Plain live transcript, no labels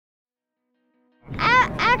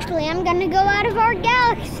Actually, I'm gonna go out of our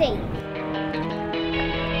galaxy.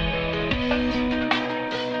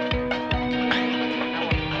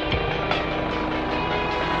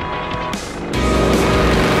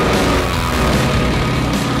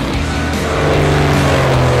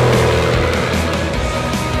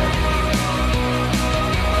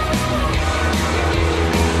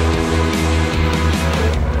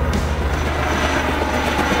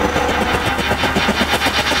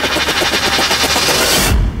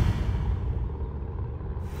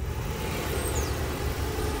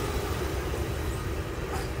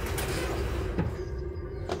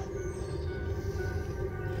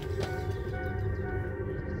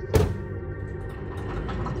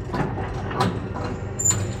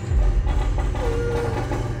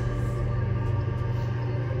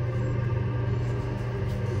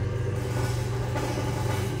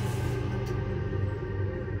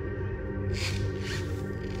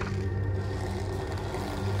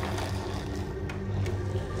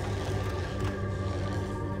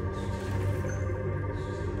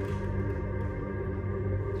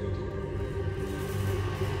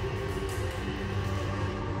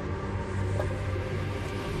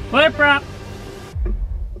 Flip prop.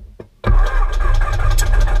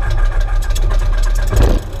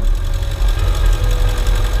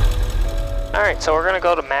 Alright, so we're gonna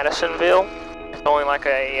go to Madisonville. It's only like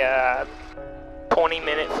a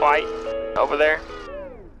 20-minute flight over there.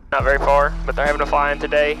 Not very far, but they're having a fly-in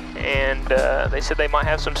today, and they said they might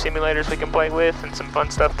have some simulators we can play with and some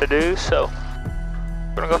fun stuff to do, so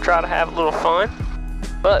we're gonna go try to have a little fun.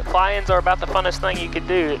 But fly-ins are about the funnest thing you could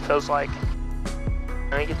do, it feels like.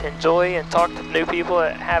 You get to enjoy and talk to new people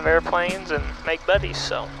that have airplanes and make buddies,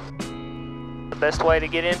 so the best way to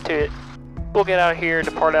get into it. We'll get out of here,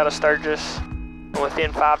 depart out of Sturgis, and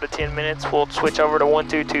within 5 to 10 minutes we'll switch over to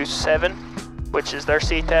 1227, which is their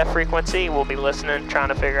CTAF frequency. We'll be listening, trying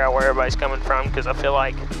to figure out where everybody's coming from, because I feel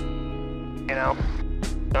like, you know,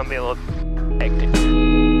 it's gonna be a little hectic.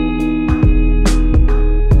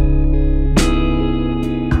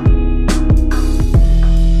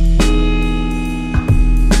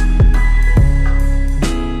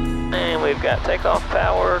 We've got takeoff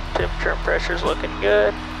power, temperature and pressure is looking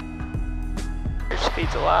good. Your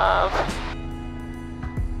speed's alive.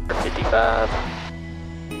 55.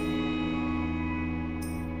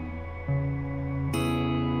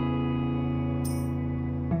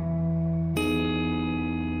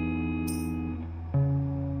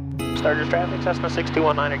 Sturgis traffic, Cessna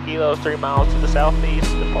 6219 kilos, 3 miles to the southeast,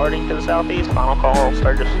 departing to the southeast. Final call,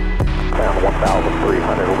 Sturgis. Down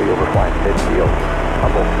 1,300 will be overflying midfield.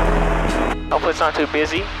 Hopefully it's not too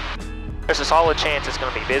busy. There's a solid chance it's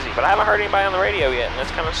going to be busy, but I haven't heard anybody on the radio yet, and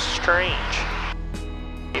that's kind of strange.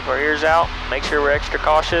 Keep our ears out, make sure we're extra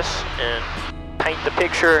cautious, and paint the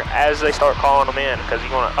picture as they start calling them in, because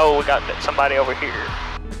you want to, oh, we got somebody over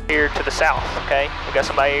here to the south, okay? We got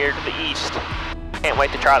somebody here to the east. Can't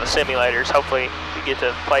wait to try the simulators. Hopefully we get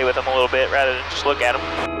to play with them a little bit rather than just look at them.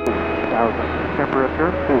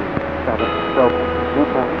 Temperature 27, so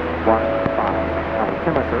 2.15.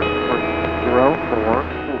 Altimeter 04.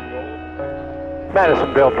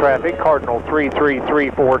 Madisonville traffic, Cardinal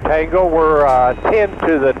 3334 Tango. We're 10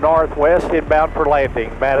 to the northwest, inbound for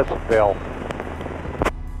landing, Madisonville.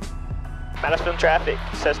 Madisonville traffic,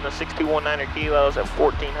 Cessna 6219 kilos at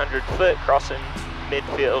 1400 foot, crossing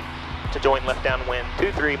midfield to join left downwind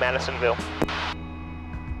 23 Madisonville.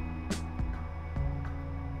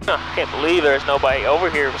 Can't believe there's nobody over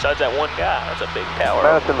here besides that one guy. That's a big tower.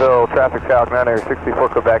 Madisonville traffic, Falcon 964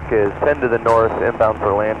 Quebec is 10 to the north, inbound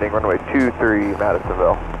for landing, runway 23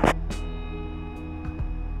 Madisonville.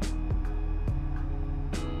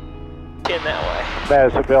 10 that way.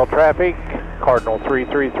 Madisonville traffic, Cardinal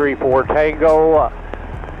 3334 Tango,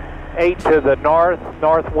 8 to the north,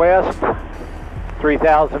 northwest,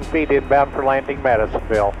 3,000 feet inbound for landing,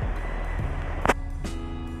 Madisonville.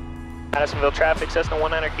 Madisonville traffic, Cessna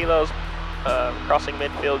 19 kilos, crossing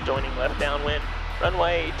midfield, joining left downwind,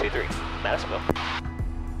 runway 23, Madisonville.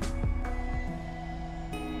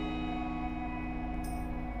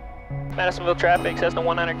 Madisonville traffic, Cessna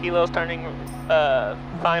 19 kilos, turning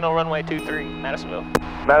final runway 23, Madisonville.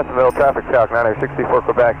 Madisonville traffic, Falcon 964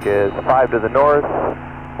 Quebec is 5 to the north,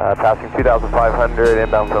 passing 2,500,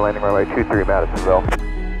 inbound for landing, runway 23, Madisonville.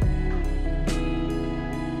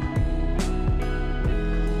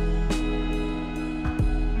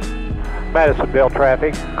 Madisonville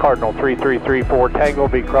traffic, Cardinal 3334 Tango will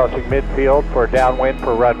be crossing midfield for a downwind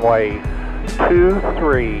for runway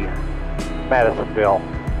 23, Madisonville.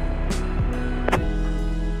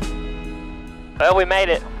 Well, we made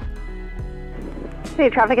it. Any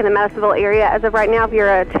traffic in the Madisonville area as of right now. If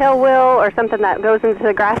you're a tail wheel or something that goes into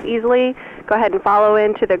the grass easily, go ahead and follow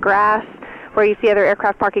into the grass where you see other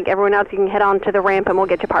aircraft parking. Everyone else, you can head on to the ramp and we'll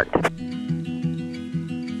get you parked.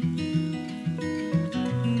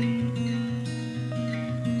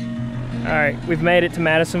 Alright, we've made it to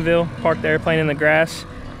Madisonville, parked the airplane in the grass.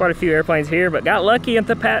 Quite a few airplanes here, but got lucky at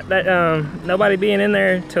the nobody being in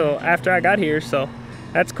there until after I got here, so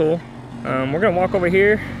that's cool. We're gonna walk over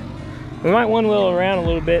here. We might one wheel around a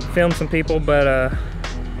little bit, film some people, but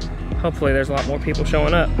hopefully there's a lot more people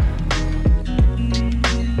showing up.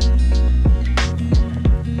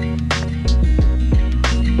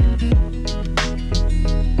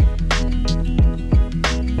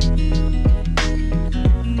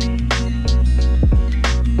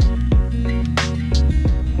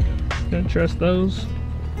 Gonna trust those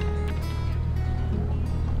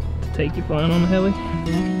to take you flying on the heli.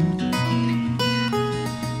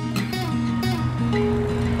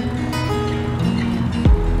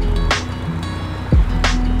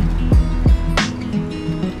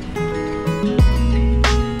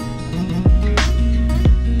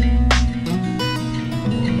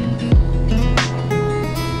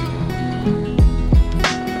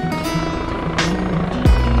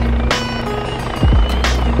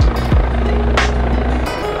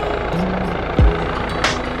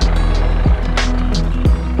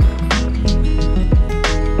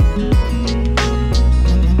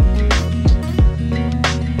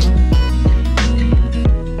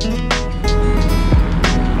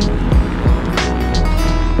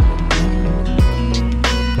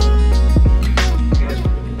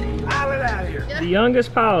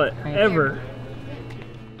 Youngest pilot ever.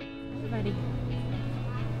 Buddy.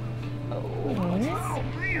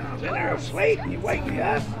 In there asleep, you wake me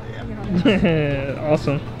up.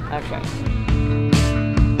 Awesome. Okay.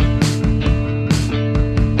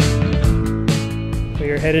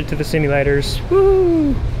 We are headed to the simulators.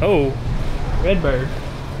 Woo! Oh, Redbird.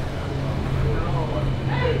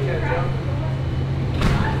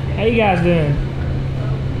 How you guys doing?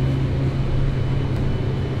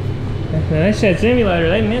 When they said simulator,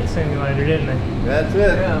 they meant simulator, didn't they? That's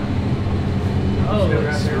it. Yeah.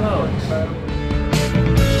 Holy smokes.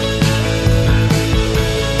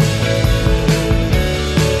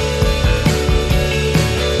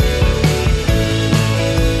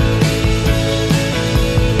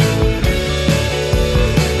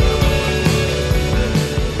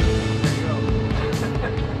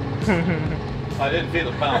 I didn't feel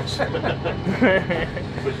the bounce.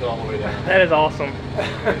 Push it all the way down. That is awesome.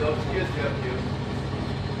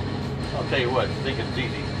 I'll tell you what, you think it's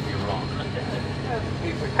easy, you're wrong.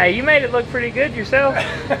 Hey, you made it look pretty good yourself.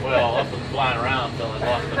 Well, I was flying around until I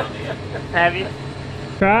lost it on the end. Have you?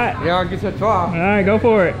 Try it. Yeah, I'll get you a try. All right, go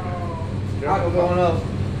for it. I'm going up.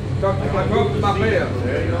 Talk to my bed.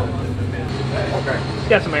 There you go. Okay.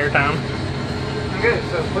 Got some air time. Good.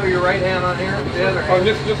 So put your right hand on here. The other hand. Oh,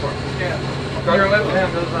 this one. Yeah. Okay. Your left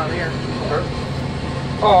hand goes on here. Sure.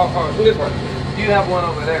 Oh, this one. You have one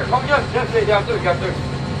over there. Oh, yes, got two.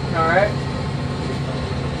 All right.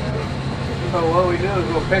 So what we do is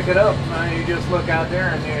we'll pick it up, and you just look out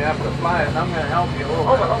there and you have to fly it. And I'm going to help you a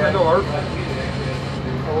little bit. Okay, no hurt.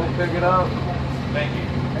 So we'll pick it up. Thank you.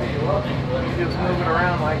 You just move it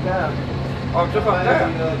around like that. Oh, just like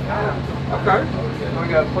that? Yeah. Okay. We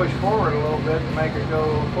got to push forward a little bit to make it go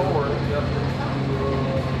forward.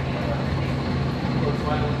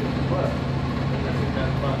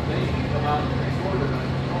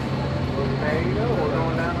 There you go. We're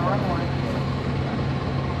going down the runway.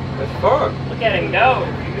 That's fun. Look at him go.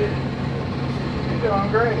 You're doing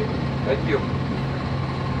great. Thank you.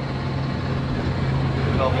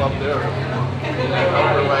 Up there.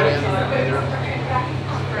 Right in.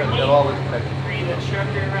 Get all this picture. Are you the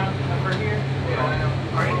instructor around over here?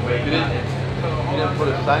 You didn't put a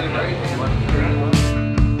sign in there?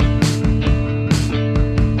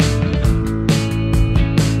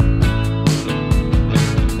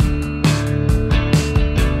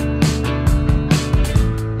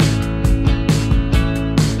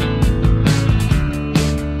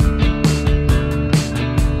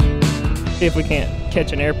 See if we can't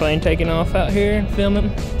catch an airplane taking off out here and film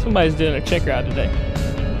it. Somebody's doing a check ride today.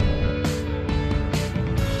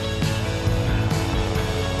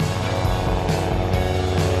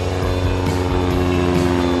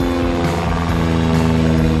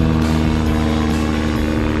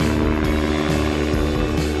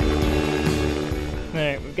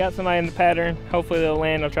 Alright, we've got somebody in the pattern. Hopefully they'll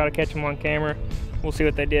land. I'll try to catch them on camera. We'll see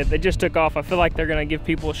what they did. They just took off. I feel like they're gonna give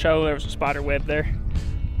people a show. There was a spider web there.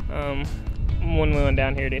 I'm one wheeling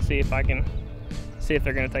down here to see if I can see if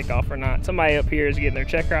they're gonna take off or not. Somebody up here is getting their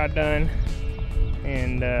check ride done.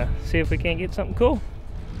 and see if we can't get something cool.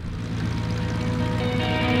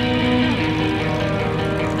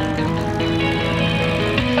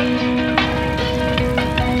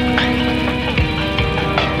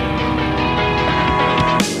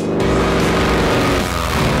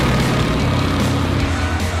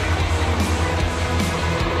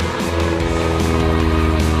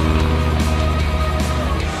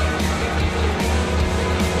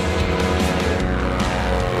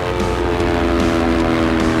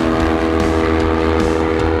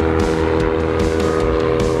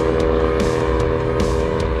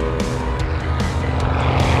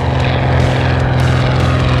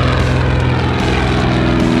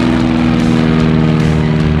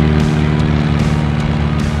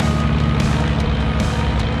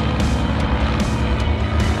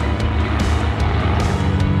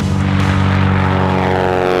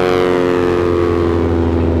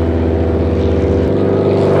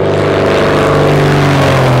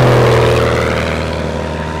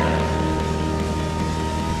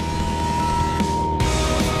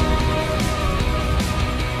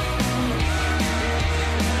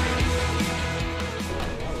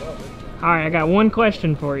 Alright, I got one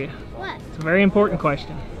question for you. What? It's a very important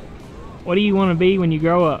question. What do you want to be when you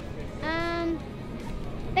grow up?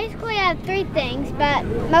 Basically I have 3 things, but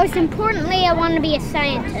most importantly I want to be a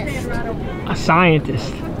scientist. A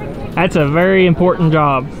scientist. That's a very important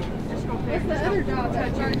job.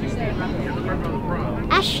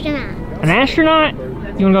 Astronaut. An astronaut? You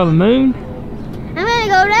want to go to the moon? I'm going to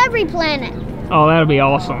go to every planet. Oh, that'll be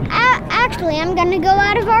awesome. Actually, I'm going to go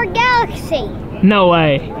out of our galaxy. No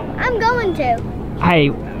way. I'm going to.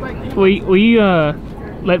 Hey, will you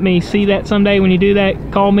let me see that someday when you do that?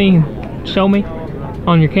 Call me and show me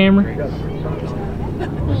on your camera?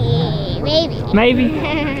 Yeah, maybe. Maybe?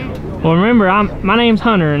 Well, remember, my name's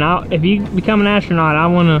Hunter, and if you become an astronaut, I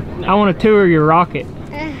wanna tour your rocket.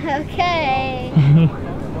 Okay.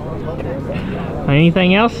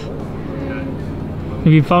 Anything else?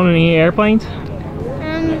 Have you flown any airplanes?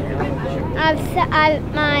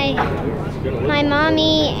 My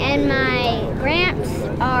mommy and my gramps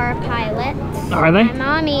are pilots. Are they? My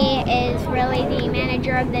mommy is really the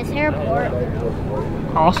manager of this airport.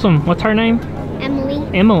 Awesome. What's her name?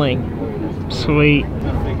 Emily. Emily. Sweet.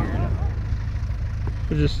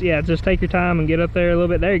 Just take your time and get up there a little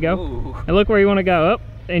bit. There you go. Ooh. And look where you want to go. Up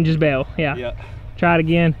and just bail. Yeah. Yeah. Try it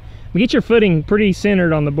again. Get your footing pretty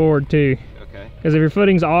centered on the board too. Okay. Because if your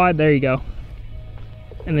footing's odd, there you go.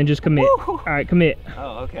 And then just commit. Woo. All right, commit.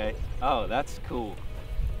 Oh, okay. Oh, that's cool.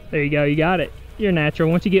 There you go. You got it. You're natural.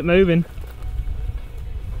 Once you get moving.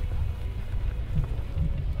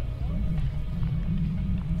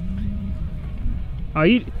 Oh,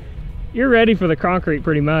 you're ready for the concrete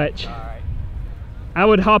pretty much. All right. I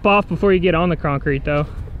would hop off before you get on the concrete though.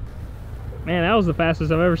 Man, that was the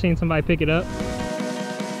fastest I've ever seen somebody pick it up.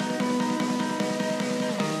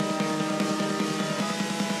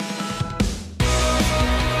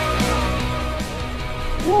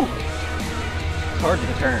 Woo. It's hard to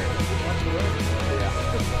turn.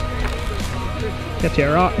 Got you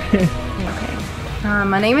a rock.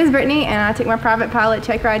 My name is Brittany and I took my private pilot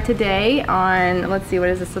check ride today on, let's see, what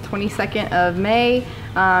is this, the 22nd of May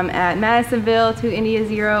at Madisonville to India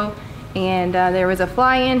 0. And there was a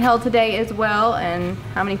fly-in held today as well. And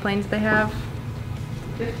how many planes do they have?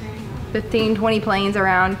 15, 20 planes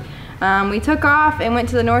around. We took off and went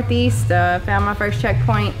to the northeast, found my first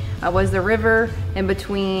checkpoint. Was the river in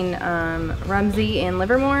between Rumsey and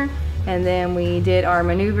Livermore. And then we did our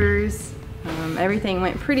maneuvers. Everything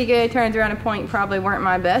went pretty good. Turns around a point probably weren't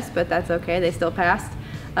my best, but that's okay. They still passed.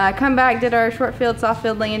 Come back, did our short field, soft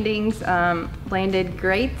field landings. Landed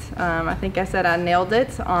great. I think I said I nailed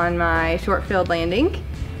it on my short field landing.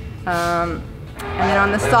 And then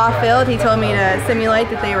on the soft field, he told me to simulate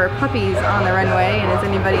that they were puppies on the runway. And as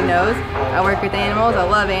anybody knows, I work with animals. I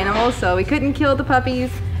love animals, so we couldn't kill the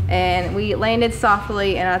puppies. And we landed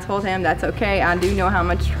softly, and I told him that's okay. I do know how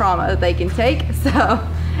much trauma they can take, so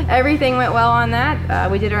everything went well on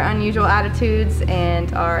that. We did our unusual attitudes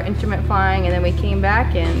and our instrument flying, and then we came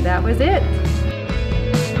back, and that was it.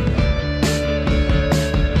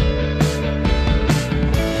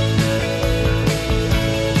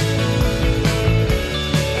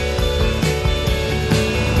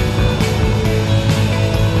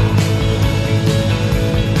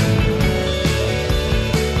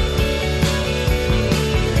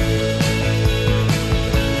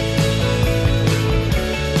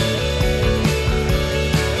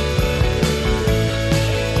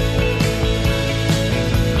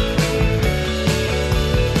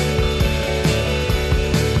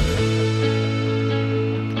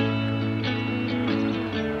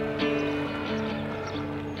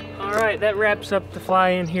 wraps up the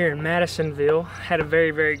fly-in here in Madisonville. Had a very,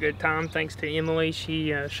 very good time thanks to Emily.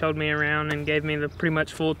 She showed me around and gave me the pretty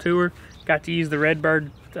much full tour. Got to use the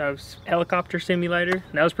Redbird helicopter simulator.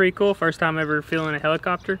 That was pretty cool. First time ever feeling a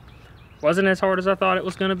helicopter. Wasn't as hard as I thought it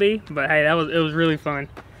was going to be, but hey, it was really fun.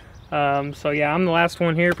 So yeah, I'm the last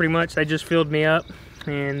one here pretty much. They just filled me up,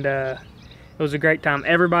 and it was a great time.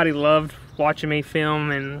 Everybody loved watching me film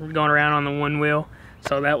and going around on the one wheel.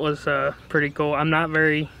 So that was pretty cool. I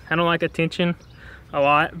don't like attention a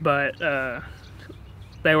lot, but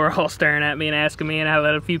they were all staring at me and asking me, and I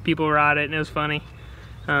let a few people ride it, and it was funny.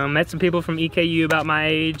 Met some people from EKU about my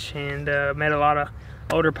age, and met a lot of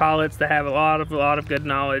older pilots that have a lot of good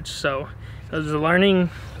knowledge. So it was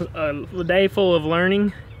a day full of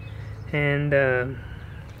learning, and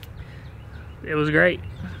it was great.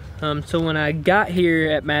 So when I got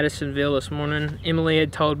here at Madisonville this morning, Emily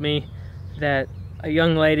had told me that a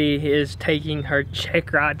young lady is taking her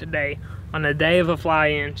check ride today. On the day of a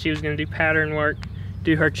fly-in, she was going to do pattern work,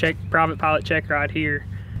 do her private pilot check ride here.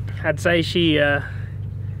 I'd say she had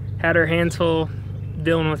her hands full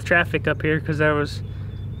dealing with traffic up here because there was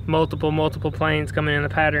multiple planes coming in the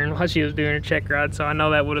pattern while she was doing her check ride, so I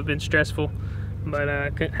know that would have been stressful. But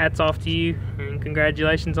hats off to you, and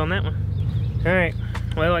congratulations on that one. All right,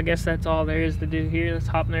 well, I guess that's all there is to do here. Let's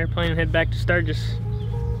hop in the airplane and head back to Sturgis.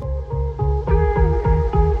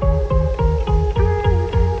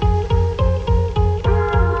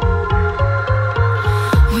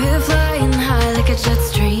 We're flying high like a jet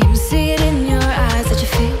stream. See it in your eyes that you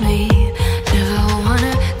feel me. Never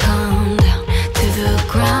wanna come down to the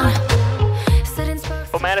ground.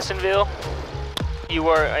 Well, Madisonville, you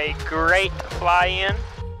were a great fly-in.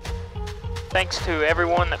 Thanks to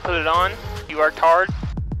everyone that put it on. You worked hard.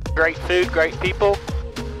 Great food, great people.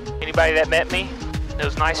 Anybody that met me, it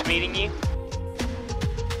was nice meeting you.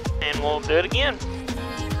 And we'll do it again.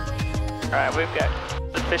 All right, we've got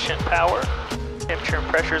sufficient power. Temperature and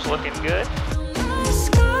pressure is looking good.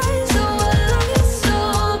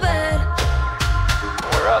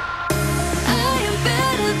 We're up.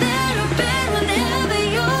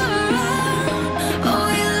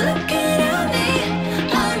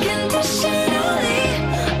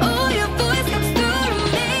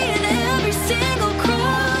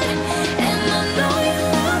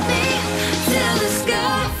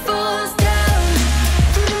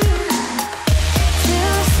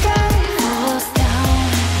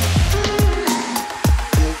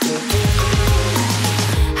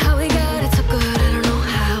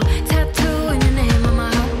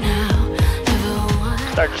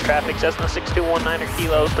 Sturgis traffic, Cessna 6219er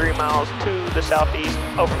kilos, 3 miles to the southeast,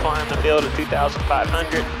 overflying the field at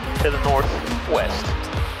 2,500 to the northwest.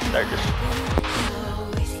 Sturgis.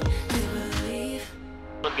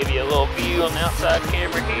 I'll give you a little view on the outside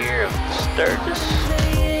camera here of Sturgis.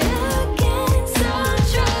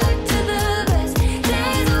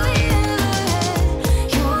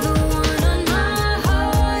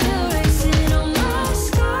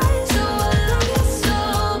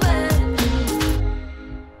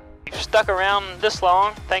 Stuck around this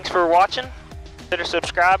long, thanks for watching. Consider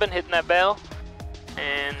subscribing, hitting that bell,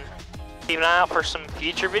 and keep an eye out for some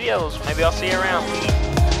future videos. Maybe I'll see you around.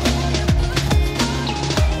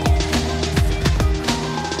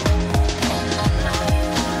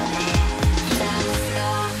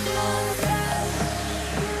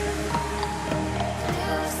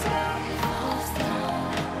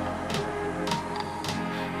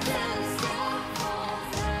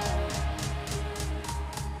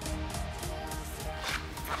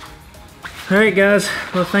 Alright guys,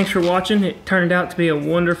 well thanks for watching. It turned out to be a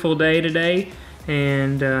wonderful day today,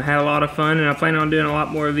 and had a lot of fun, and I plan on doing a lot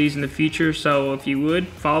more of these in the future, so if you would,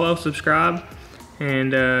 follow, subscribe,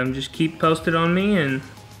 and just keep posted on me, and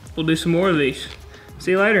we'll do some more of these.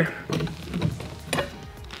 See you later.